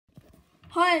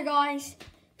Hi guys,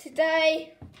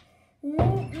 today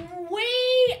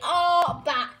we are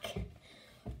back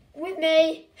with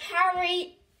me,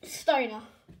 Harry Stoner.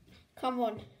 Come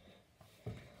on.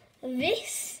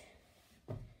 This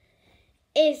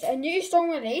is a new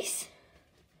song release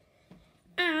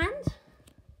and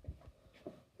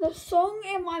the song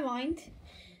in my mind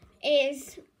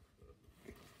is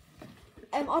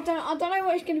I don't know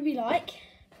what it's going to be like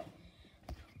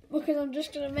because I'm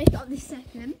just going to make it up this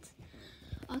second.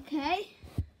 Okay,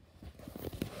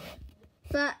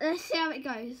 but let's see how it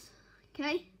goes.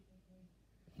 Okay,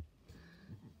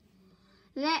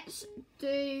 let's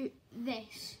do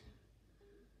this.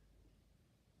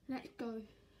 Let's go.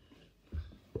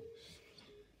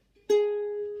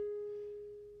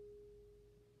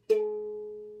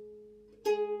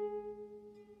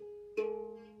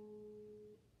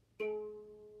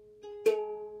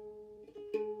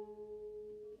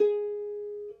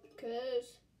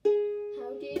 Cause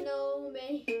how do you know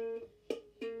me?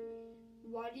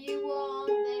 Why do you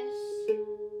want this?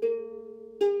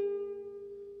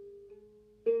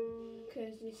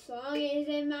 Cause this song is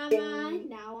in my mind.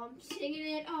 Now I'm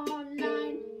singing it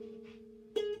online.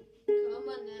 Come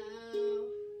on now.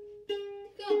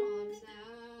 Come on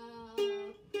now.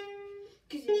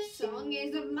 Cause this song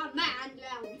is in my mind.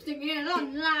 Now I'm singing it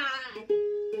online.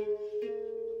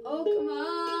 Oh, come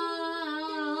on.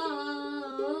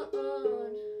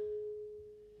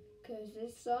 Cause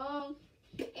this song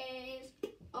is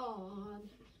on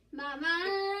my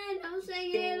mind. I'm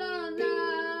singing it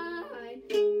online.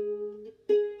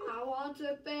 I want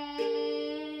to be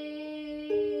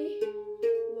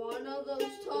one of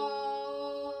those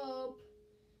top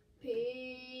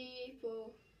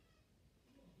people.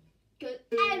 Cause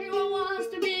everyone wants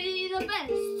to be the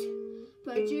best,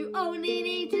 but you only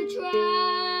need to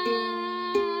try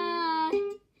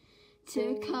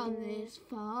to come this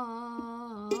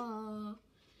far.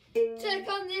 To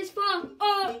come this far,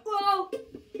 oh, whoa.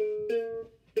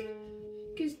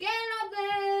 Cause get up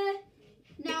there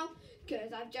now.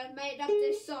 Cause I've just made up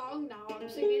this song. Now I'm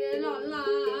singing it online.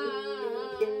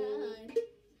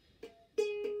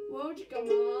 Won't you come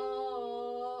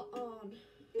on?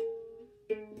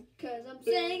 Cause I'm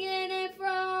singing in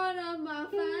front of my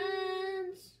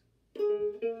fans.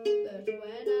 But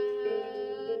when I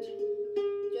had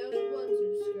just one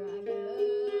subscriber,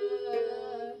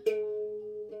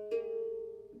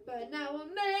 but now I'm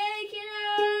making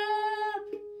up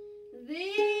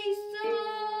these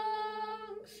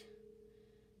songs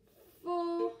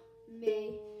for me.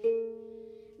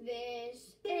 This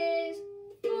is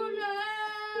for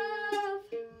love.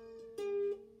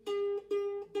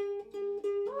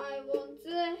 I want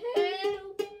to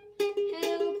help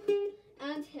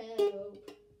and help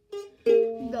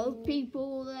those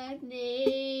people that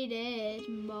need it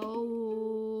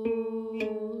most.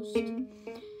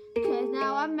 Cause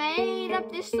now I made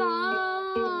up this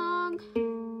song.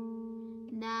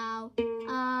 Now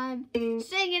I'm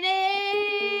singing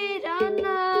it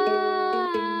online.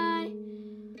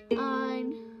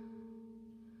 I'm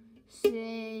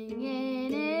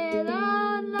singing it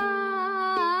online.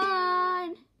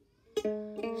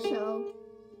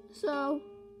 So,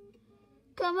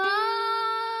 come on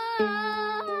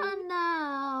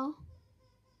now.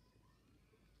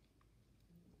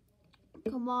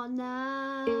 Come on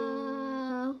now.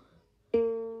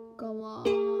 Come on,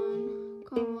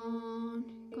 come on,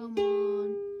 come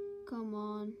on, come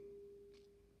on.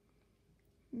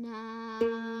 Now.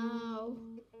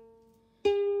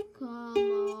 Come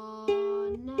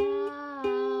on now.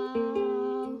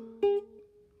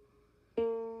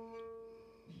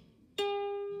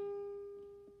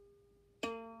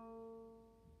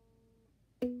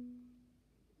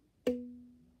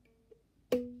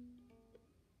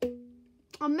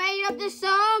 I made up this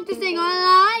song to sing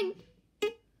online.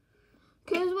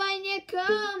 Cause when you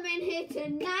come in here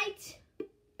tonight,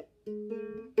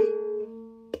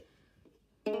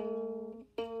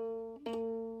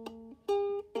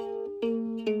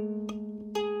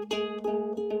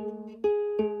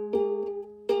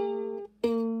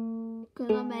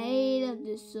 cause I made up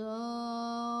this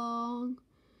song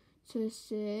to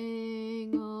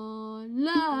sing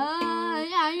online.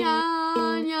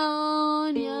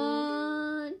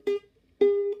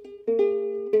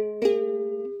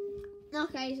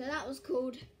 Okay, so that was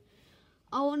called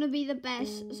I Want to Be the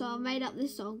Best, so I made up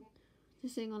this song to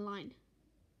sing online.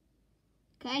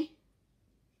 Okay?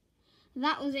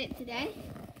 That was it today.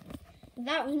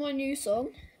 That was my new song.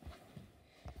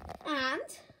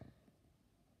 And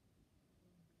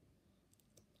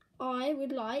I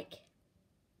would like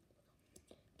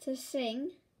to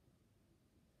sing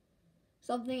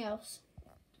something else.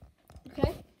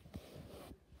 Okay?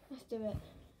 do it.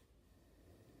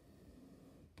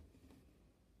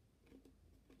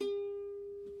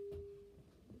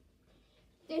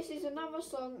 This is another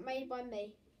song made by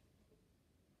me.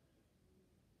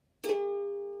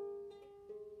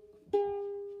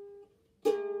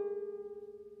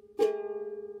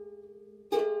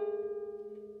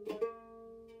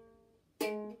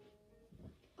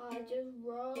 I just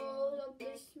rose up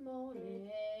this morning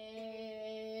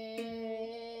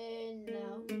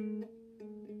now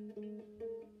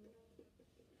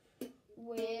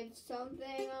with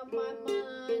something on my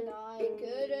mind. I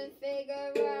couldn't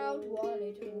figure out what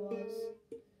it was,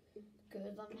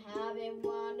 'cause I'm having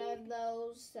one of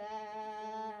those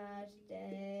sad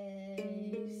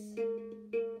days.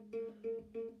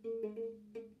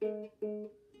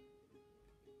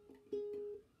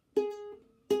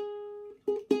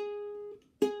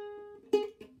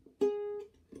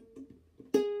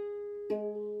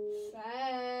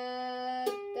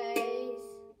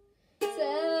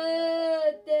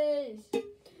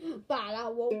 But I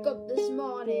woke up this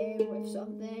morning with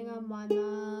something on my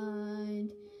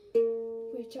mind,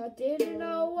 which I didn't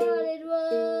know what it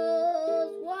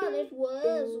was, what it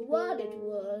was, what it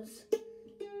was.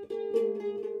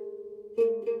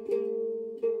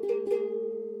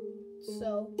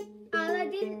 So, and I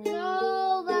didn't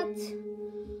know that.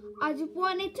 I just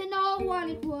wanted to know what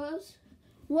it was,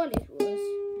 what it was.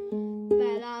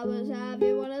 But I was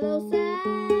having one of those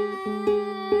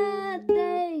sad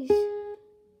days,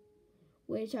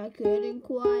 which I couldn't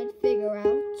quite figure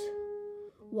out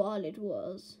what it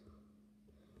was,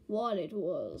 what it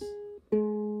was.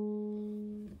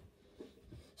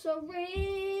 So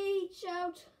reach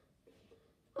out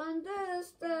under the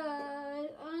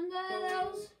stars, under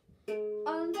those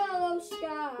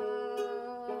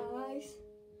skies,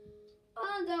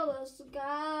 under those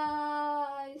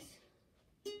skies.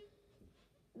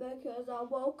 Because I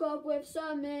woke up with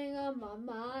something on my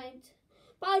mind,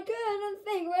 but I couldn't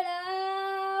figure it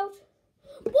out.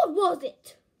 What was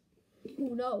it?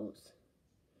 Who knows?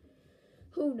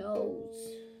 Who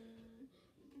knows?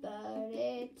 But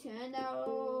it turned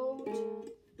out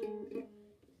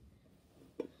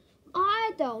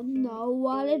I don't know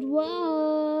what it was.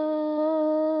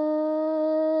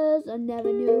 I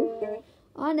never knew.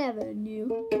 I never knew.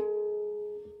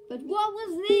 But what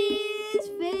was this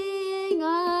thing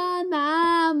on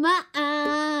my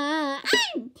mind?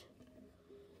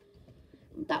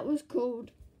 That was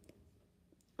called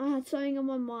I had something on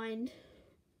my mind.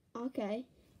 Okay.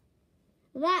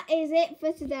 That is it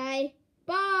for today.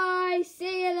 Bye.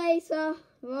 See you later.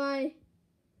 Bye.